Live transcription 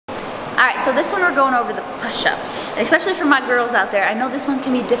Alright, so this one we're going over the push-up. Especially for my girls out there, I know this one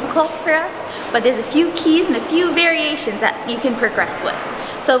can be difficult for us, but there's a few keys and a few variations that you can progress with.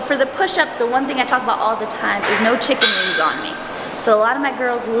 So for the push-up, the one thing I talk about all the time is no chicken wings on me. So a lot of my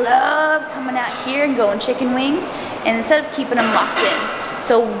girls love coming out here and going chicken wings, and instead of keeping them locked in.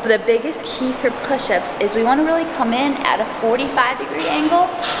 So the biggest key for push-ups is we want to really come in at a 45-degree angle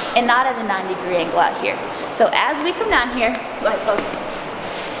and not at a 90-degree angle out here. So as we come down here,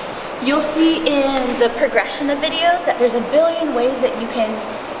 you'll see in the progression of videos that there's a billion ways that you can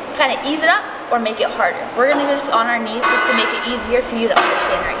kind of ease it up or make it harder. We're gonna go just on our knees just to make it easier for you to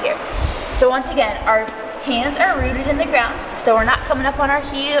understand right here. So once again, our hands are rooted in the ground. So we're not coming up on our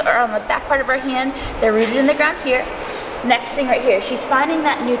heel or on the back part of our hand. They're rooted in the ground here. Next thing right here, she's finding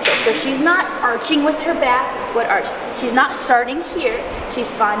that neutral. So she's not arching with her back. What arch? She's not starting here. She's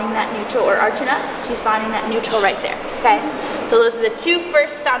finding that neutral or arching up. She's finding that neutral right there, okay? So those are the two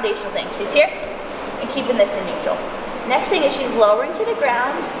first foundational things. She's here and keeping this in neutral. Next thing is she's lowering to the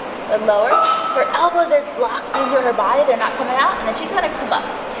ground, but lower. Her elbows are locked into her body. They're not coming out, and then she's gonna come up.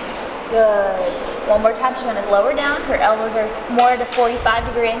 Good. One more time, she's gonna lower down. Her elbows are more at a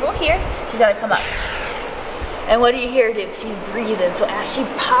 45-degree angle here. She's gonna come up. And what do you hear her do? She's breathing. So as she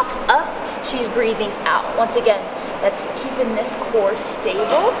pops up, she's breathing out. Once again, that's keeping this core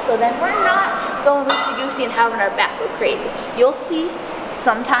stable. So then we're not going loosey-goosey and having our back go crazy. You'll see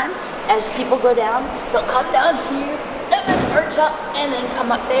sometimes as people go down, they'll come down here and then arch up and then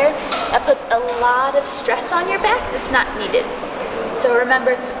come up there. That puts a lot of stress on your back that's not needed. So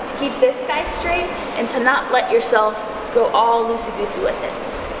remember to keep this guy straight and to not let yourself go all loosey-goosey with it.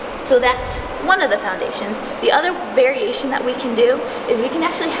 So that's one of the foundations. The other variation that we can do is we can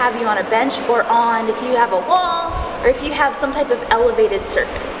actually have you on a bench or on, if you have a wall or if you have some type of elevated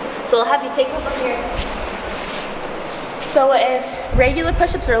surface. So I'll have you take over here. So if regular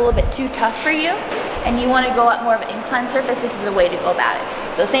push-ups are a little bit too tough for you and you want to go up more of an inclined surface, this is a way to go about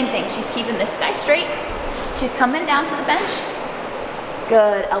it. So same thing, she's keeping this guy straight. She's coming down to the bench.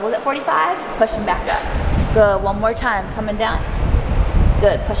 Good, elbows at 45, pushing back up. Good, one more time, coming down.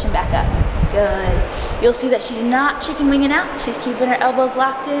 Good, pushing back up. Good. You'll see that she's not chicken winging out. She's keeping her elbows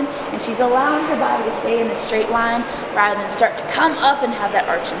locked in, and she's allowing her body to stay in the straight line rather than start to come up and have that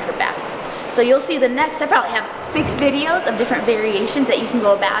arch in her back. So you'll see the next, I probably have 6 videos of different variations that you can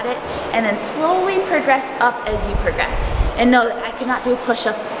go about it, and then slowly progress up as you progress. And know that I could not do a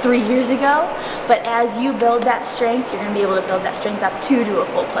push-up 3 years ago, but as you build that strength, you're gonna be able to build that strength up to do a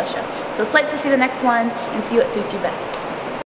full push-up. So swipe to see the next ones and see what suits you best.